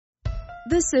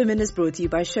This sermon is brought to you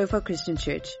by Shofar Christian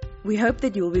Church. We hope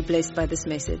that you will be blessed by this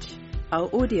message. Our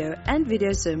audio and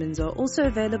video sermons are also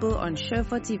available on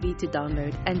Shofar TV to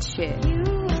download and share.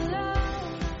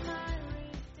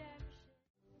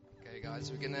 Okay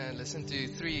guys, we're going to listen to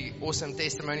 3 awesome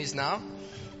testimonies now.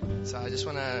 So I just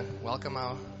want to welcome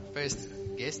our first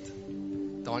guest,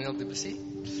 Daniel Du Plessis.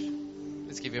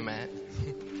 Let's give him a hand.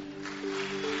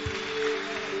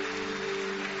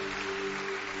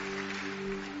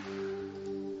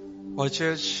 Hi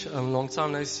church, long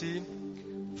time no see.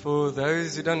 For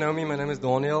those who don't know me, my name is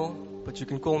Daniel, but you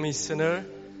can call me Sinner.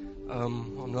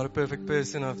 I'm not a perfect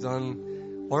person. I've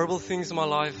done horrible things in my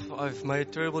life. I've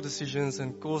made terrible decisions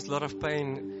and caused a lot of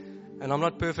pain. And I'm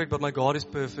not perfect, but my God is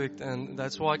perfect. And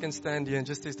that's why I can stand here and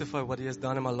just testify what He has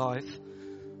done in my life.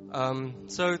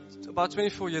 So about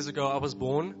 24 years ago, I was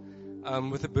born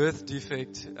with a birth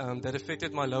defect that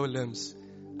affected my lower limbs.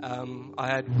 I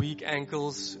had weak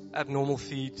ankles, abnormal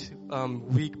feet,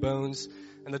 weak bones,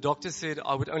 and the doctor said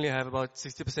I would only have about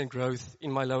 60% growth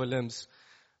in my lower limbs.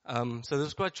 So this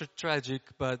was quite tragic,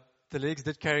 but the legs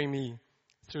did carry me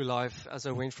through life as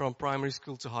I went from primary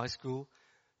school to high school.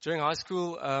 During high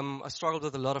school, I struggled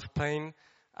with a lot of pain.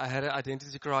 I had an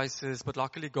identity crisis, but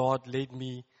luckily God led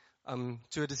me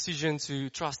to a decision to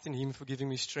trust in Him for giving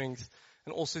me strength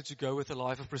and also to go with a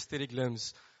life of prosthetic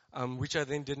limbs. Which I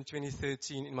then did in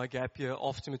 2013 in my gap year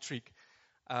after matric.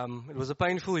 It was a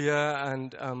painful year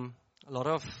and a lot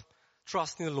of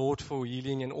trust in the Lord for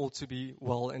healing and all to be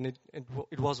well, and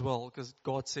it was well because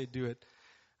God said do it.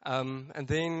 And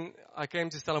then I came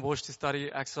to Stellenbosch to study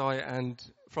AXI, and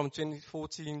from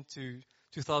 2014 to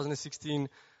 2016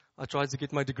 I tried to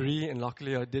get my degree, and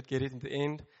luckily I did get it in the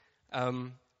end.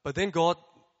 But then God,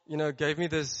 gave me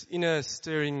this inner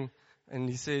stirring, and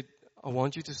He said, I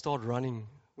want you to start running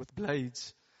with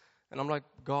blades. And I'm like,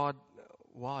 God,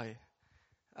 why?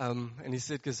 And He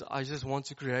said, because I just want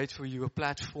to create for you a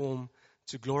platform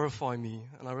to glorify me.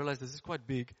 And I realized this is quite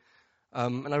big.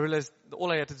 And I realized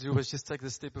all I had to do was just take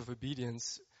the step of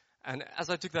obedience. And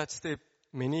as I took that step,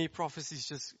 many prophecies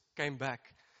just came back.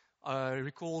 I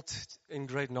recalled in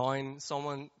grade 9,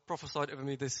 someone prophesied over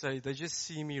me. They say, they just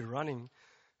see me running.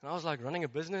 And I was like, running a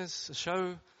business, a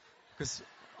show? Because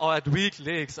I had weak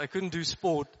legs. I couldn't do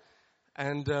sport.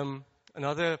 And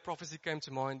another prophecy came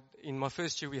to mind. In my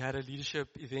first year, we had a leadership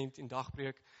event in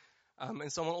Dagbreek.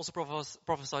 And someone also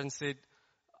prophesied and said,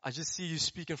 I just see you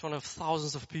speak in front of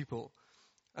thousands of people.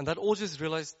 And that all just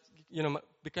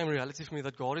became reality for me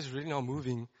that God is really now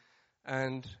moving.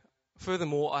 And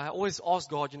furthermore, I always ask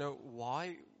God,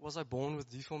 why was I born with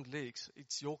deformed legs?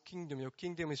 It's your kingdom. Your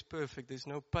kingdom is perfect. There's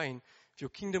no pain. If your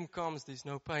kingdom comes, there's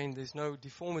no pain. There's no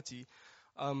deformity.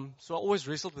 So I always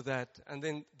wrestled with that. And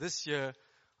then this year,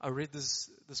 I read this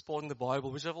part in the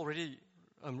Bible, which I've already,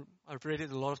 I've read it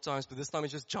a lot of times, but this time it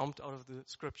just jumped out of the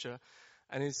scripture.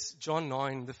 And it's John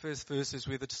 9, the first verses,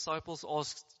 where the disciples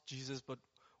asked Jesus, but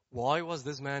why was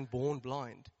this man born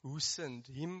blind? Who sinned,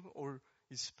 him or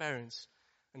his parents?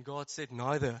 And God said,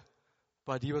 neither.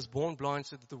 But he was born blind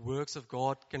so that the works of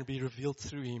God can be revealed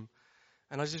through him.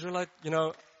 And I just realized,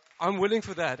 I'm willing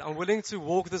for that. I'm willing to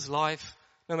walk this life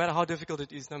no matter how difficult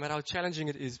it is, no matter how challenging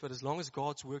it is, but as long as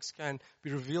God's works can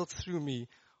be revealed through me,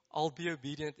 I'll be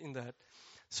obedient in that.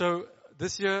 So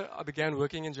this year I began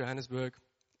working in Johannesburg,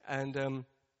 and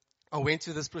I went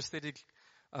to this prosthetic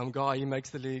guy. He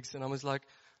makes the legs, and I was like,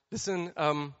 listen,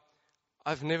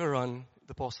 I've never run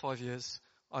the past 5 years.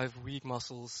 I have weak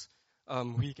muscles,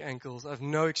 weak ankles. I have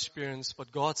no experience,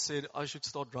 but God said I should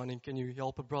start running. Can you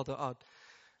help a brother out?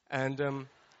 And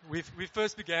we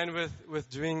first began with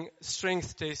doing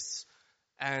strength tests,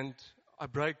 and I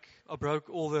broke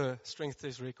all the strength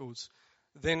test records.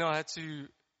 Then I had to,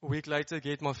 a week later,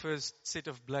 get my first set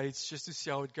of blades just to see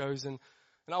how it goes. And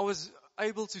I was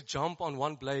able to jump on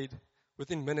one blade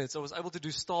within minutes. I was able to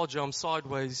do star jump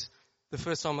sideways the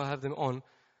first time I had them on.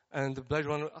 And the blade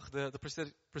runner, the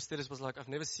prosthetist was like, I've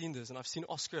never seen this, and I've seen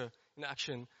Oscar in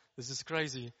action. This is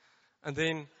crazy. And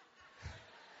then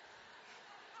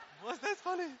was that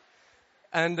funny?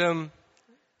 And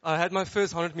I had my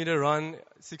first 100-meter run,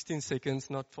 16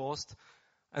 seconds, not fast.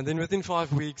 And then within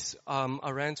 5 weeks, I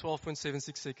ran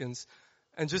 12.76 seconds.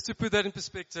 And just to put that in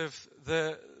perspective,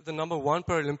 the number 1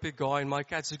 Paralympic guy in my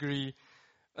category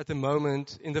at the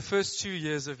moment, in the first 2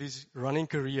 years of his running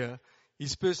career,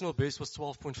 his personal best was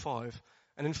 12.5.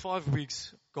 And in 5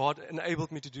 weeks, God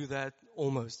enabled me to do that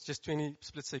almost, just 20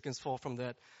 split seconds far from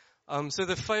that. So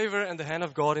the favor and the hand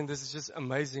of God in this is just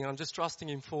amazing. I'm just trusting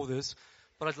Him for this.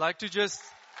 But I'd like to just...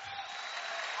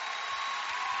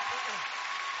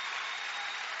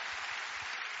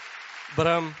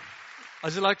 I'd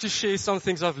just like to share some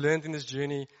things I've learned in this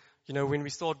journey. when we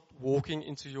start walking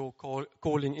into your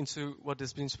calling, into what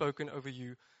has been spoken over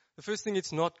you, the first thing,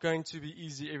 it's not going to be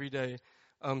easy every day.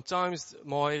 Times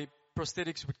my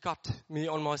prosthetics would cut me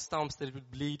on my stumps, that it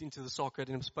would bleed into the socket,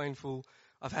 and it was painful.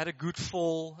 I've had a good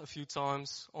fall a few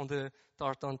times on the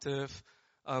tartan turf.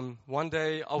 One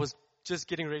day I was just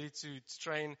getting ready to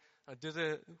train. I did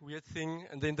a weird thing,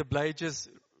 and then the blade just,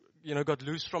 got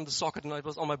loose from the socket, and it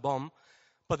was on my bum.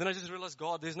 But then I just realized,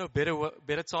 God, there's no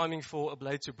better timing for a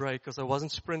blade to break, because I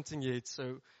wasn't sprinting yet, so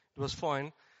it was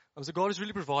fine. So God is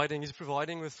really providing. He's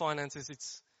providing with finances.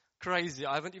 It's crazy.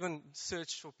 I haven't even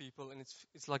searched for people, and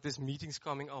it's like there's meetings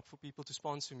coming up for people to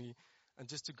sponsor me and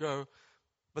just to go.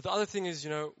 But the other thing is,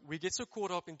 we get so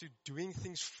caught up into doing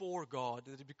things for God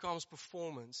that it becomes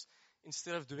performance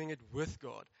instead of doing it with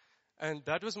God. And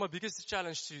that was my biggest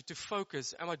challenge, to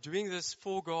focus. Am I doing this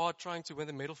for God, trying to win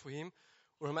the medal for Him?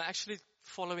 Or am I actually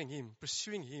following Him,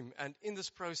 pursuing Him? And in this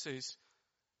process,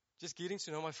 just getting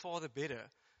to know my Father better.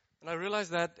 And I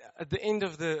realized that at the end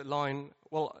of the line,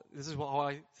 this is how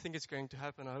I think it's going to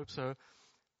happen, I hope so.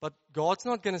 But God's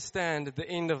not going to stand at the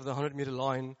end of the 100-meter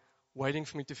line waiting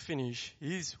for me to finish.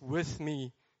 He's with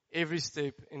me every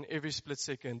step, in every split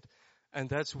second. And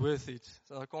that's worth it.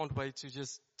 So I can't wait to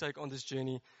just take on this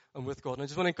journey with God. And I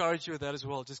just want to encourage you with that as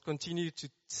well. Just continue to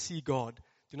see God.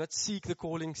 Do not seek the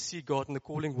calling, see God, and the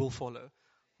calling will follow.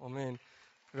 Amen.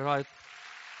 All right.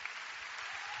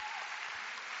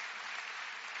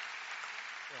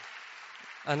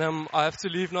 And I have to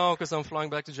leave now because I'm flying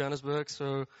back to Johannesburg,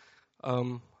 so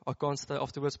I can't stay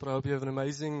afterwards, but I hope you have an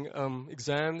amazing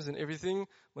exams and everything.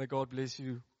 May God bless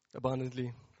you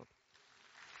abundantly.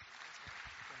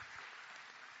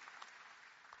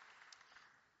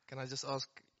 Can I just ask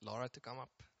Laura to come up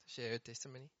to share her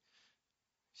testimony?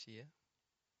 Is she here?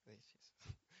 There she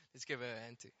is. Let's give her a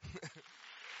hand too.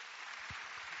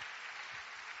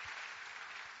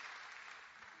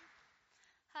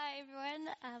 Hi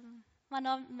everyone.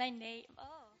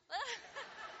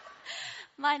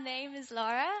 My name is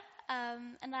Laura,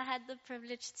 and I had the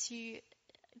privilege to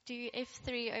do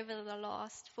F3 over the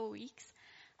last 4 weeks.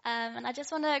 And I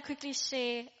just want to quickly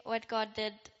share what God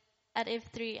did at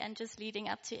F3 and just leading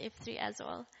up to F3 as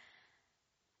well.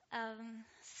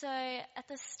 So at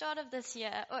the start of this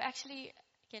year,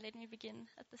 let me begin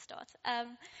at the start.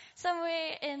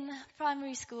 Somewhere in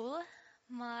primary school,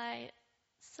 my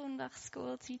Sundag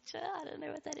school teacher, I don't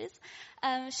know what that is,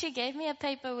 she gave me a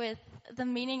paper with the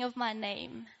meaning of my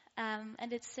name,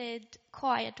 and it said,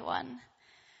 Quiet One.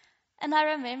 And I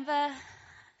remember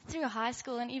through high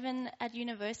school and even at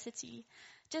university,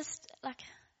 just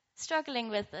struggling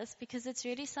with this, because it's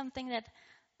really something that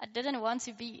I didn't want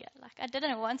to be. I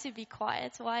didn't want to be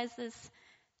quiet. Why is this?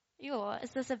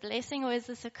 Is this a blessing or is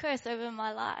this a curse over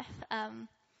my life?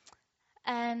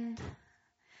 And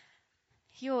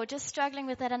just struggling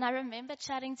with that. And I remember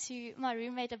chatting to my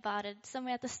roommate about it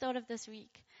somewhere at the start of this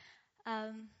week.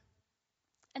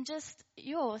 And just,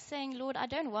 saying, Lord, I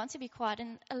don't want to be quiet.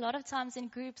 And a lot of times in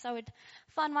groups, I would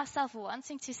find myself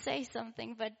wanting to say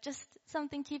something, but just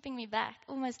something keeping me back.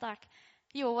 Almost like,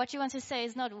 what you want to say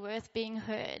is not worth being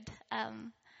heard.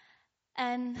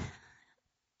 And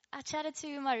I chatted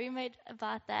to my roommate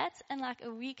about that. And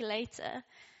a week later,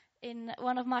 in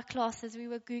one of my classes, we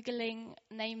were Googling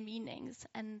name meanings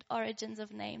and origins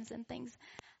of names and things.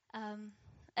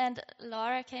 And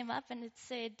Laura came up and it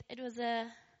said it was a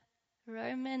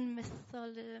Roman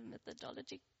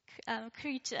mythology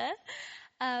creature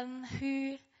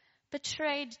who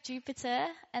betrayed Jupiter,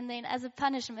 and then as a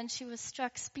punishment she was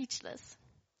struck speechless.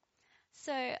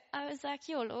 So I was like,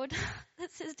 Lord,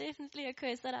 this is definitely a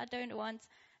curse that I don't want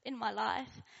in my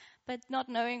life. But not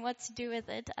knowing what to do with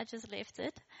it, I just left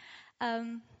it.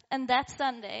 And that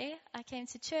Sunday I came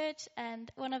to church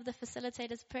and one of the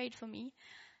facilitators prayed for me,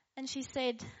 and she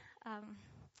said,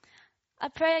 I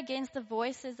pray against the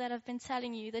voices that have been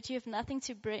telling you that you have nothing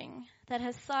to bring, that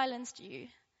has silenced you.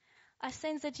 I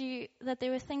sense that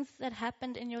there were things that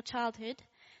happened in your childhood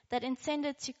that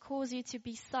intended to cause you to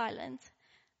be silent,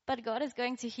 but God is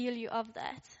going to heal you of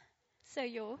that. So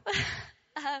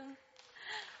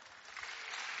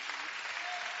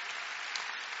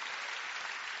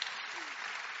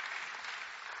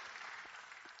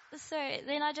So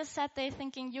then I just sat there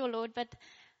thinking, Lord, but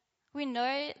we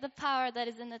know the power that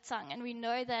is in the tongue, and we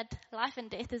know that life and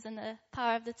death is in the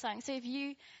power of the tongue. So if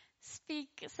you speak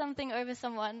something over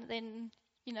someone, then,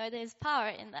 there's power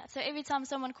in that. So every time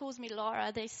someone calls me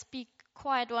Laura, they speak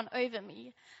Quiet One over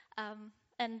me.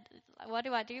 And what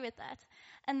do I do with that?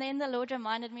 And then the Lord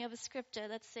reminded me of a scripture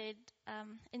that said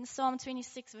in Psalm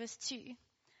 26 verse 2,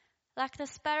 like the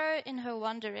sparrow in her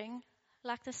wandering,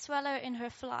 like the swallow in her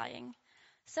flying,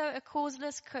 So a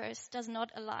causeless curse does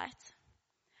not alight.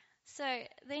 So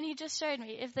then he just showed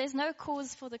me, if there's no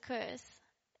cause for the curse,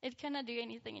 it cannot do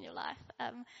anything in your life.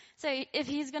 So if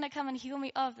he's going to come and heal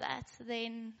me of that,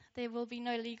 then there will be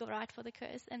no legal right for the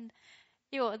curse. And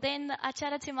then I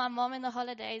chatted to my mom in the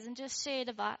holidays and just shared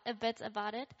a bit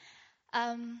about it.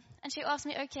 And she asked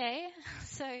me, okay,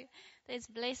 so there's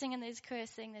blessing and there's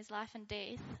cursing, there's life and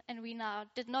death, and we now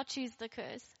did not choose the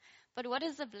curse. But what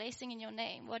is the blessing in your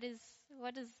name? What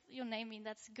does your name mean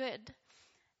that's good?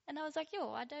 And I was like,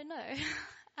 I don't know.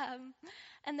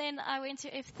 And then I went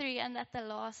to F3, and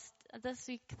this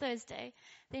week, Thursday,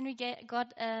 then we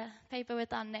got a paper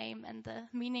with our name and the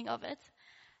meaning of it.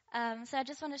 So I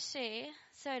just want to share.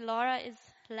 So Lara is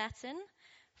Latin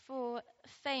for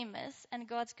famous and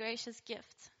God's gracious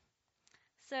gift.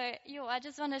 So, I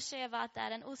just want to share about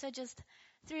that. And also just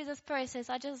through this process,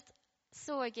 I just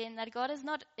saw again that God is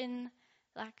not in,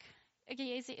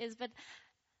 yes, he is, but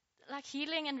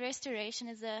healing and restoration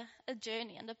is a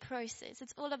journey and a process.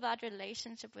 It's all about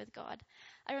relationship with God.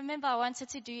 I remember I wanted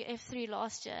to do F3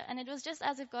 last year, and it was just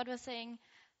as if God was saying,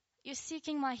 you're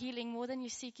seeking my healing more than you're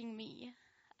seeking me.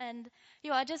 And,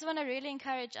 I just want to really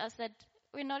encourage us that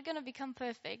we're not going to become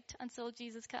perfect until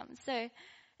Jesus comes. So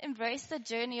embrace the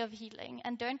journey of healing,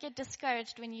 and don't get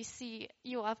discouraged when you see,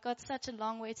 I've got such a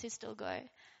long way to still go.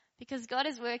 Because God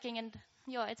is working, and,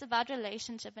 it's about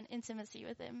relationship and intimacy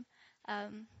with him.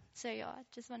 So, I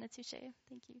just wanted to share.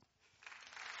 Thank you.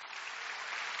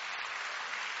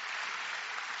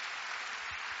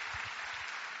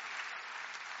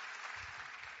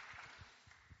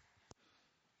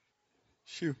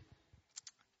 Shoo.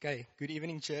 Okay, good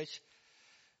evening, church.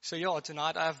 So,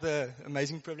 tonight I have the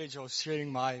amazing privilege of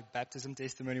sharing my baptism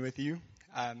testimony with you.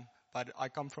 But I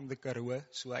come from the Karoo,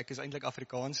 so ek is eintlik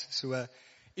Afrikaans. So,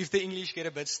 if the English get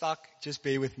a bit stuck, just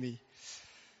bear with me.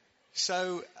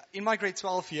 So, in my grade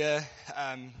 12 year,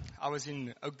 I was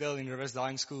in Oakdale in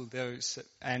Riversdale School,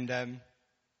 and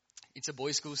it's a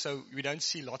boys' school, so we don't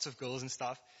see lots of girls and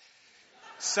stuff.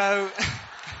 So,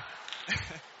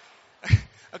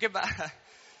 okay,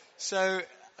 so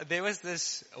there was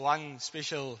this one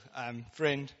special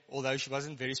friend, although she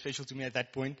wasn't very special to me at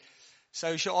that point.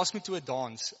 So she asked me to a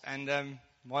dance, and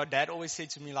my dad always said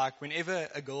to me, whenever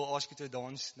a girl asks you to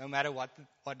dance, no matter what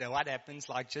happens,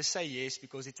 just say yes,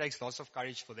 because it takes lots of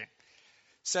courage for them.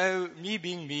 So me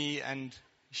being me and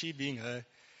she being her,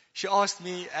 she asked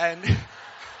me, and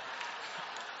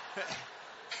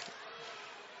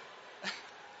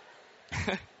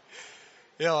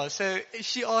so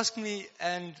she asked me,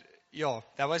 and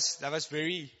that was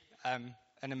very an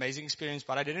amazing experience,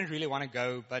 but I didn't really want to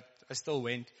go, but I still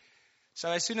went. So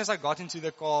as soon as I got into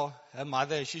the car, her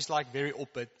mother, she's very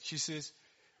awkward. She says,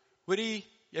 Woody,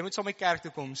 jy moet saam met kerk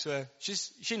toe kom. So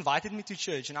she invited me to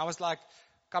church, and I was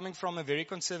coming from a very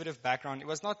conservative background. It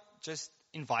was not just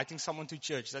inviting someone to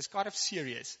church. That's kind of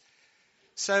serious.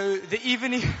 So the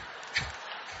evening,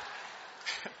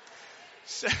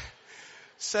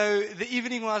 so the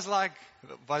evening was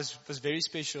very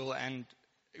special, and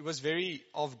it was very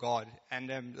of God.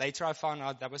 And later I found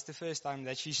out that was the first time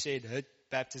that she shared her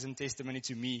baptism testimony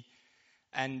to me.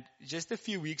 And just a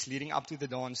few weeks leading up to the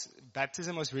dance,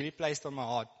 baptism was really placed on my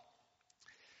heart.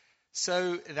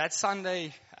 So that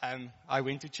Sunday, I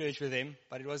went to church with them,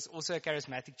 but it was also a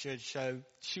charismatic church. So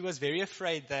she was very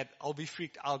afraid that I'll be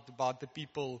freaked out about the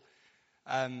people,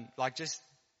 just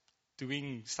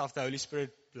doing stuff the Holy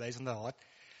Spirit lays on the heart.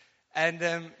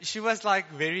 And she was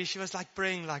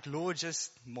praying, Lord,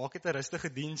 just maak het 'n rustige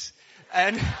diens.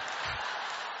 And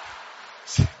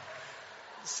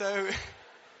so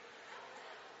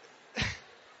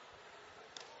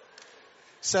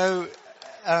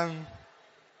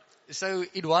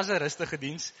it was a rustige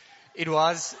diens. It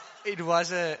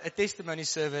was a testimony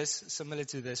service similar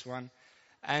to this one.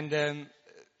 And there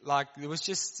was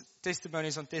just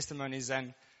testimonies on testimonies,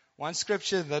 and one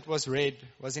scripture that was read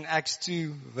was in Acts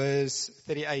 2 verse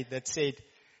 38 that said,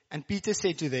 And Peter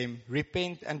said to them,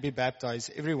 Repent and be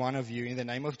baptized, every one of you, in the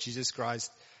name of Jesus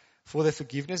Christ, for the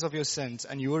forgiveness of your sins,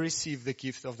 and you will receive the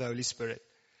gift of the Holy Spirit.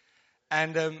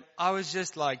 And I was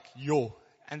just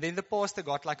And then the pastor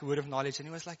got a word of knowledge, and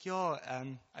he was I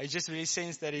just really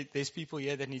sense that there's people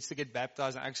here that needs to get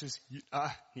baptized. And actually,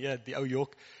 the Ou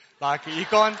York. He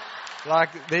can't,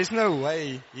 there's no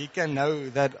way he can know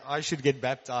that I should get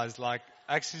baptized.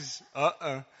 Actually,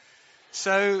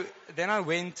 So then I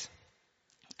went,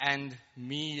 and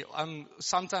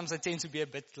sometimes I tend to be a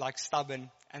bit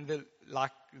stubborn, and the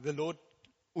Lord,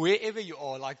 wherever you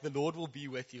are, the Lord will be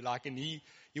with you, and He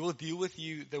will deal with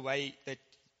you the way that,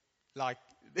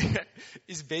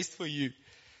 is best for you.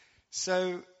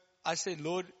 So I said,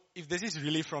 Lord, if this is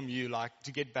really from you, like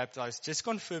to get baptized, just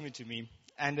confirm it to me.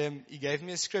 And he gave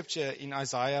me a scripture in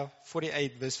Isaiah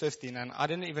 48 verse 15, and I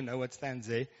didn't even know what stands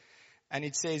there. And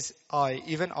it says,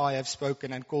 even I have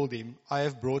spoken and called him. I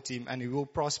have brought him, and he will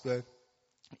prosper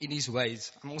in his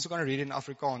ways. I'm also going to read it in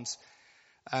Afrikaans.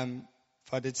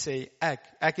 Wat dit sê, ek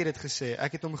het dit gesê,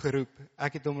 ek het hom geroep,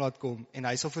 ek het hom laat kom, en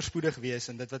hy sal voorspoedig wees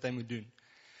in dit wat hy moet doen.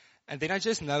 And then I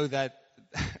just know that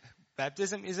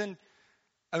baptism isn't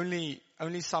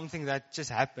only something that just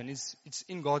happened. It's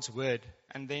in God's word.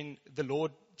 And then the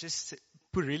Lord just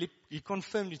he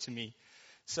confirmed it to me.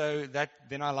 So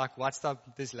then I WhatsApped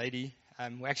up this lady.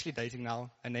 We're actually dating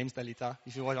now. Her name's Dalita,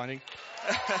 if you were wondering.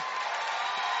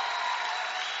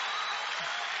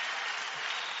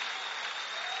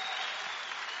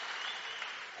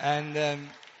 And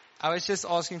I was just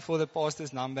asking for the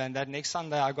pastor's number, and that next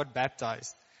Sunday I got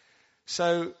baptized.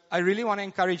 So I really want to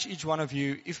encourage each one of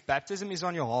you, if baptism is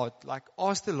on your heart,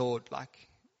 ask the Lord,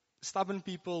 stubborn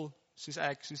people, soos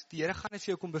ek, soos die Here gaan dit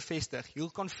vir jou kom bevestig. He'll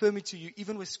confirm it to you,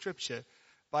 even with scripture.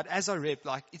 But as I read,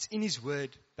 it's in His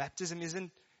word. Baptism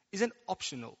isn't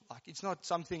optional. It's not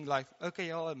something okay,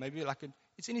 yeah, maybe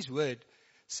it's in His word.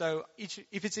 So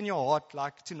if it's in your heart,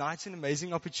 tonight's an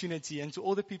amazing opportunity. And to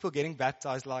all the people getting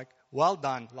baptized, well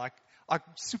done. I'm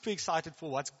super excited for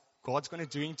what God's going to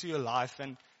do into your life.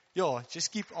 And yeah,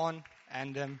 just keep on.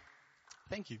 And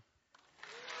thank you.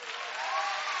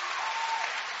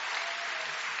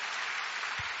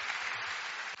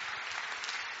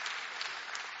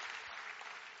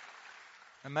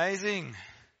 Amazing.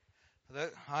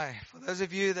 Hi. For those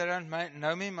of you that don't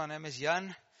know me, my name is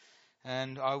Jan.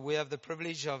 And we have the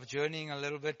privilege of journeying a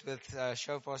little bit with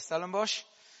Shofar Stellenbosch.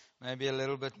 Maybe a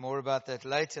little bit more about that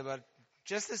later. But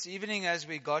just this evening as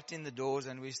we got in the doors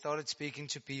and we started speaking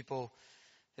to people,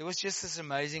 there was just this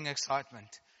amazing excitement.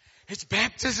 It's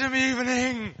baptism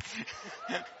evening!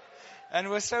 And it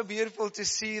was so beautiful to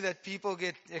see that people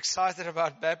get excited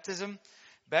about baptism.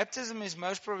 Baptism is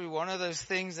most probably one of those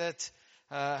things that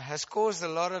has caused a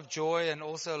lot of joy and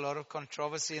also a lot of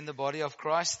controversy in the body of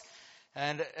Christ.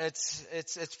 And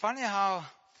it's funny how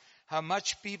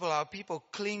people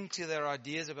cling to their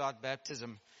ideas about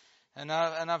baptism. And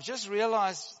I've just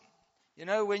realized,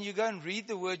 when you go and read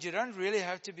the word, you don't really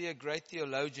have to be a great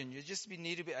theologian. You just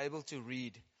need to be able to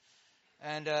read.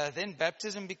 And then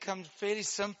baptism becomes fairly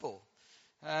simple.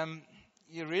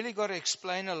 You really got to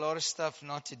explain a lot of stuff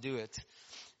not to do it.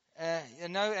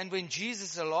 And when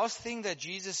the last thing that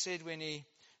Jesus said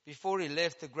before he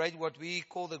left, what we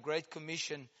call the Great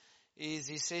Commission, is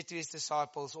he said to his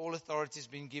disciples, all authority has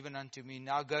been given unto me.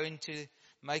 Now go into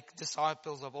make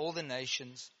disciples of all the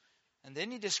nations. And then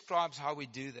he describes how we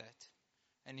do that.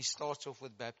 And he starts off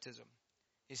with baptism.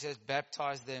 He says,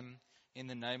 baptize them in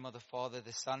the name of the Father,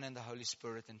 the Son, and the Holy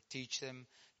Spirit, and teach them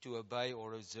to obey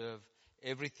or observe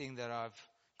everything that I've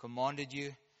commanded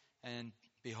you. And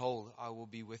behold, I will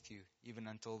be with you even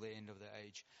until the end of the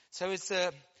age. So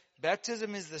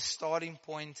baptism is the starting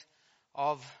point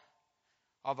of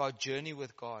our journey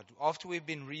with God. After we've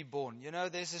been reborn.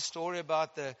 There's a story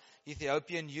about the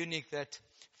Ethiopian eunuch that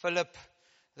Philip,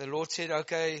 the Lord said,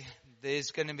 okay, there's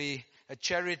going to be a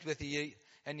chariot with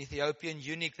an Ethiopian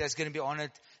eunuch that's going to be on it.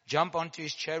 Jump onto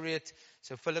his chariot.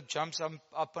 So Philip jumps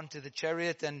up onto the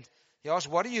chariot and he asks,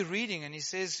 what are you reading? And he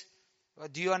says,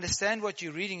 do you understand what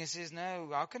you're reading? He says, no,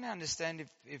 how can I understand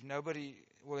if nobody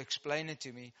will explain it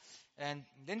to me? And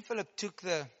then Philip took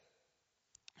that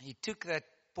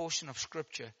portion of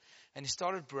scripture and he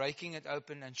started breaking it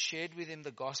open and shared with him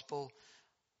the gospel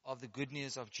of the good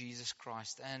news of Jesus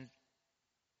Christ. And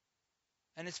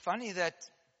it's funny that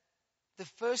the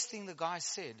first thing the guy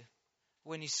said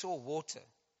when he saw water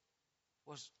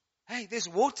was, hey, there's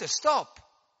water, stop.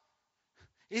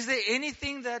 Is there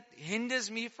anything that hinders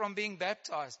me from being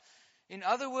baptized? In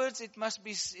other words, it must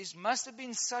have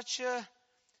been such a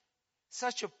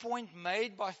point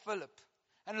made by Philip.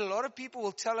 And a lot of people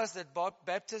will tell us that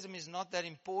baptism is not that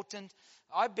important.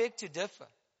 I beg to differ.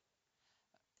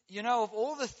 Of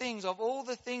all the things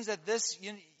that this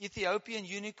Ethiopian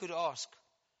eunuch could ask,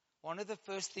 one of the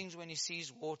first things when he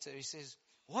sees water, he says,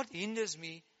 what hinders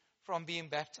me from being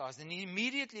baptized? And he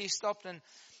immediately stopped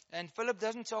and Philip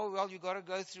doesn't tell, well, you've got to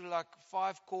go through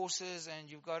 5 courses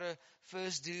and you've got to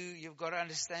you've got to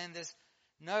understand this.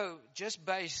 No, just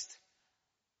based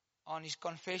on his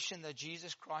confession that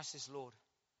Jesus Christ is Lord.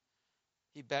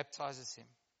 He baptizes him.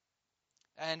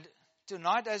 And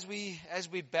tonight as we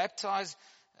baptize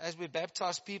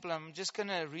people, I'm just going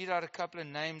to read out a couple of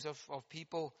names of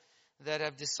people that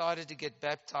have decided to get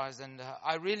baptized. And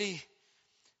I really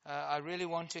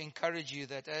want to encourage you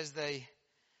that as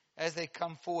they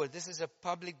come forward, this is a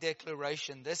public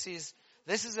declaration. This is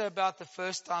This is about the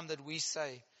first time that we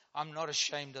say, I'm not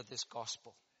ashamed of this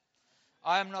gospel.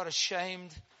 I am not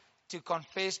ashamed to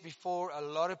confess before a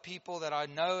lot of people that I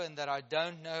know and that I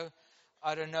don't know.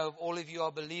 I don't know if all of you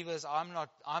are believers. I'm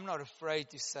not afraid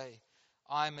to say,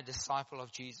 I'm a disciple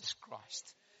of Jesus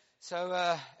Christ.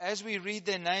 So as we read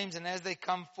their names and as they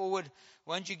come forward,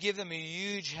 won't you give them a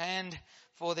huge hand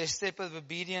for their step of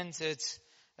obedience? Is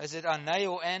it Anne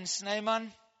or Anne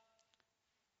Sneeman?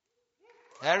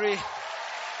 Harry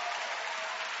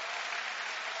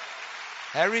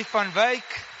van Wyk.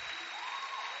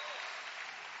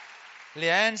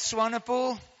 Leanne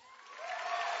Swanepoel.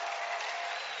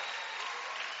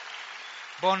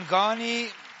 Bongani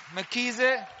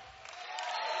Mkhize.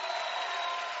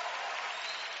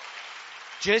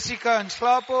 Jessica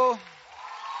Nhlapo.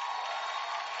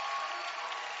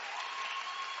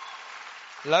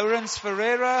 Lawrence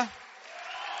Ferreira.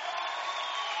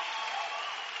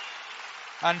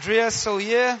 Andrea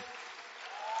Sawyer.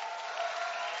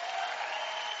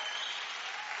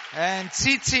 And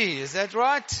Titi, is that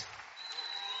right?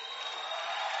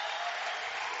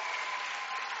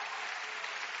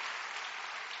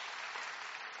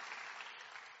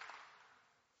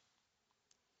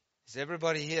 Is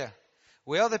everybody here?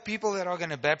 We are the people that are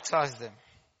going to baptize them.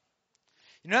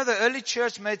 You know, the early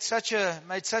church made such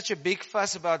a big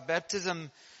fuss about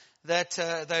baptism that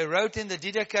they wrote in the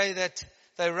Didache that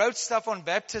they wrote stuff on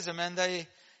baptism, and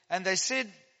they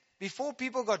said before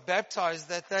people got baptized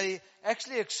that they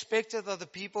actually expected of the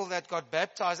people that got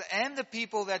baptized and the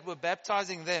people that were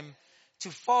baptizing them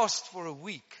to fast for a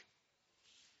week.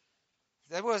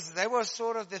 That was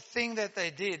sort of the thing that they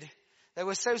did. They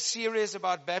were so serious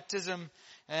about baptism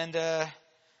and the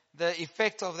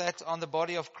effect of that on the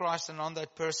body of Christ and on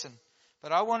that person.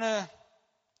 But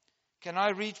can I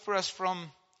read for us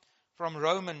from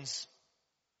Romans?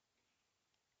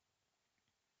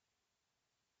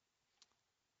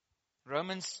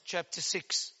 Romans chapter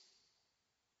 6.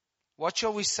 What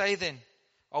shall we say then?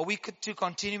 Are we to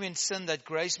continue in sin that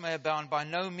grace may abound? By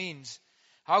no means.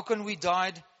 How can we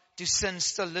die to sin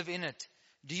still live in it?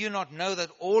 Do you not know that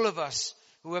all of us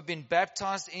who have been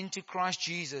baptized into Christ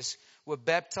Jesus were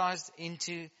baptized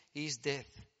into His death?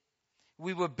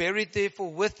 We were buried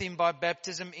therefore with Him by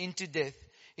baptism into death,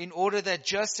 in order that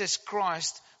just as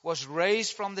Christ was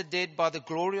raised from the dead by the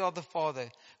glory of the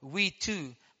Father, we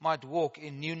too might walk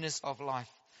in newness of life.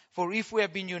 For if we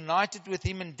have been united with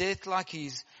Him in death like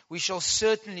His, we shall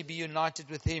certainly be united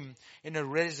with Him in a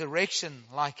resurrection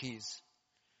like His.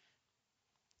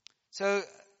 So,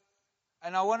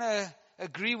 and I want to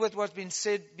agree with what's been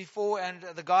said before, and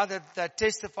the guy that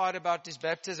testified about his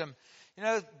baptism. You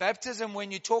know, baptism,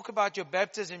 when you talk about your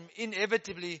baptism,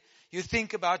 inevitably you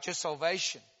think about your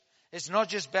salvation. It's not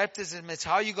just baptism, it's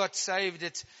how you got saved.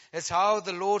 It's how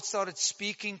the Lord started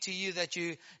speaking to you that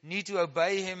you need to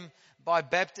obey Him by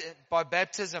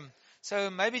baptism. So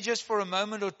maybe just for a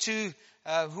moment or two,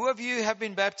 who of you have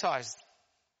been baptized?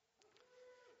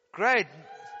 Great.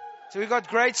 So we've got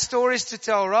great stories to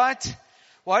tell, right?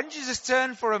 Why don't you just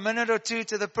turn for a minute or two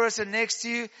to the person next to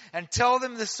you and tell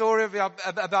them the story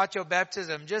about your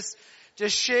baptism. Just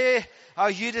share how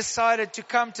you decided to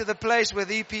come to the place where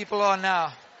these people are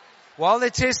now. While they're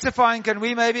testifying, can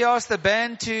we maybe ask the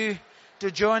band to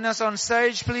join us on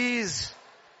stage, please?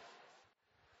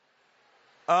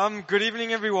 Good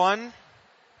evening, everyone.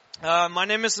 My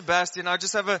name is Sebastian. I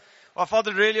just I felt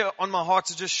it really on my heart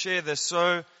to just share this.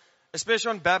 So, especially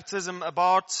on baptism,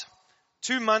 about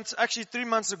 3 months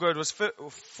ago,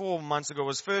 4 months ago,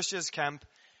 was first year's camp.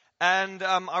 And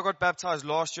I got baptized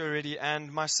last year already.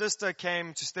 And my sister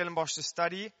came to Stellenbosch to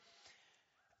study.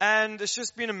 And it's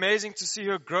just been amazing to see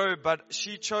her grow. But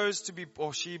she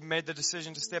she made the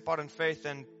decision to step out in faith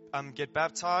and get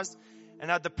baptized. And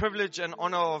I had the privilege and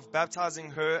honor of baptizing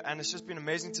her. And it's just been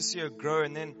amazing to see her grow.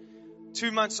 And then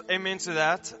 2 months, amen to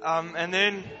that. And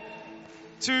then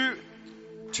 2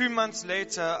 months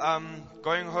later,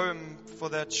 going home for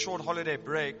that short holiday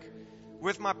break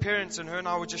with my parents, and her and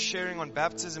I were just sharing on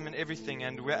baptism and everything.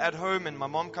 And we're at home, and my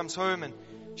mom comes home, and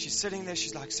she's sitting there.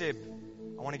 She's like, Seb,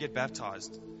 I want to get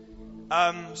baptized.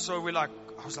 So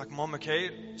I was like, Mom,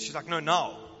 okay. She's like, no,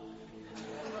 now.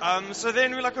 So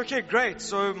then we're like, okay, great.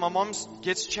 So my mom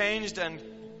gets changed, and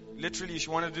literally she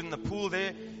wanted to do it in the pool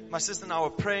there. My sister and I were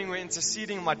praying, we're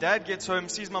interceding. My dad gets home,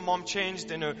 sees my mom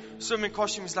changed in her swimming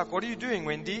costume. He's like, what are you doing,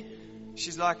 Wendy?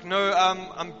 She's like, no,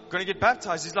 I'm going to get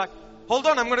baptized. He's like, hold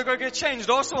on, I'm going to go get changed.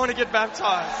 I also want to get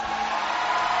baptized.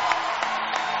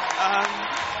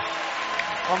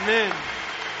 Amen.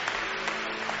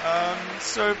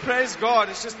 So praise God.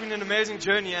 It's just been an amazing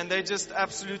journey, and they're just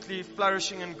absolutely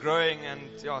flourishing and growing, and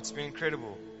yeah, it's been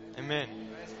incredible. Amen.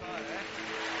 Praise God, eh?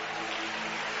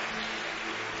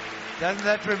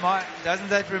 Doesn't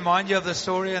that remind you of the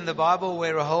story in the Bible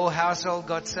where a whole household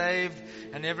got saved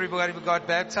and everybody got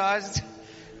baptized?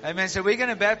 Amen. So we're going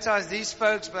to baptize these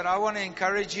folks, but I want to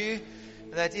encourage you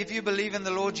that if you believe in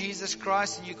the Lord Jesus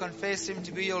Christ and you confess Him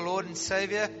to be your Lord and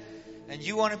Savior, and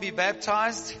you want to be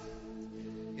baptized,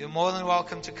 you're more than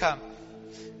welcome to come.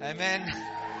 Amen.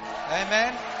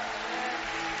 Amen.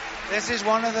 This is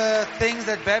one of the things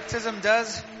that baptism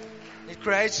does. It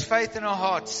creates faith in our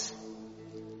hearts.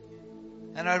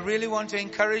 And I really want to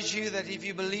encourage you that if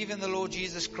you believe in the Lord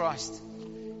Jesus Christ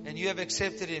and you have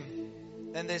accepted Him,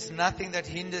 then there's nothing that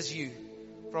hinders you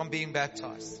from being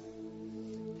baptized.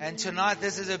 And tonight,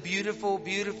 this is a beautiful,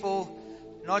 beautiful,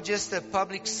 not just a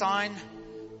public sign,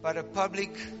 but a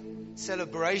public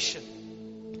celebration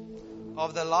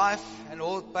of the life and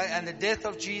the death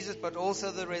of Jesus, but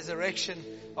also the resurrection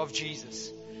of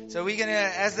Jesus. So we're going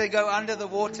to, as they go under the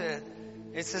water,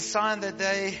 it's a sign that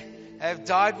they have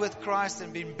died with Christ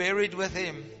and been buried with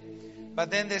Him. But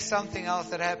then there's something else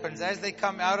that happens as they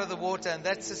come out of the water, and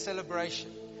that's a celebration,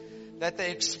 that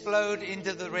they explode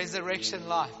into the resurrection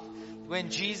life. When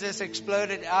Jesus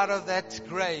exploded out of that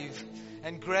grave,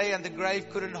 and the grave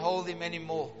couldn't hold Him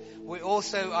anymore. We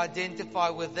also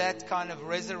identify with that kind of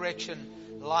resurrection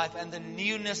life and the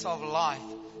newness of life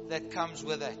that comes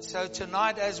with that. So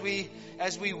tonight, as we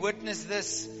witness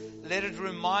this, let it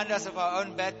remind us of our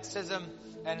own baptism,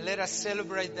 and let us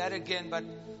celebrate that again, but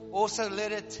also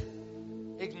let it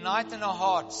ignite in our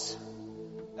hearts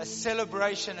a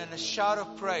celebration and a shout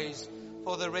of praise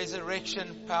for the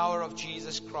resurrection power of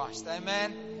Jesus Christ.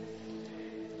 Amen.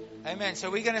 Amen.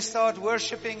 So we're going to start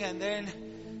worshiping, and then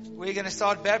we're going to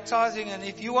start baptizing. And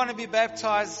if you want to be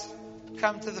baptized,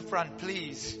 come to the front,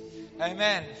 please.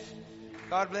 Amen.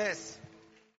 God bless.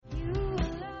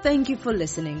 Thank you for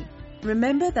listening.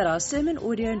 Remember that our sermon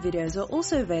audio and videos are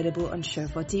also available on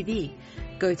Shofar TV.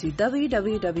 Go to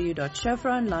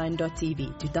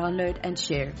www.shofaronline.tv to download and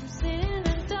share.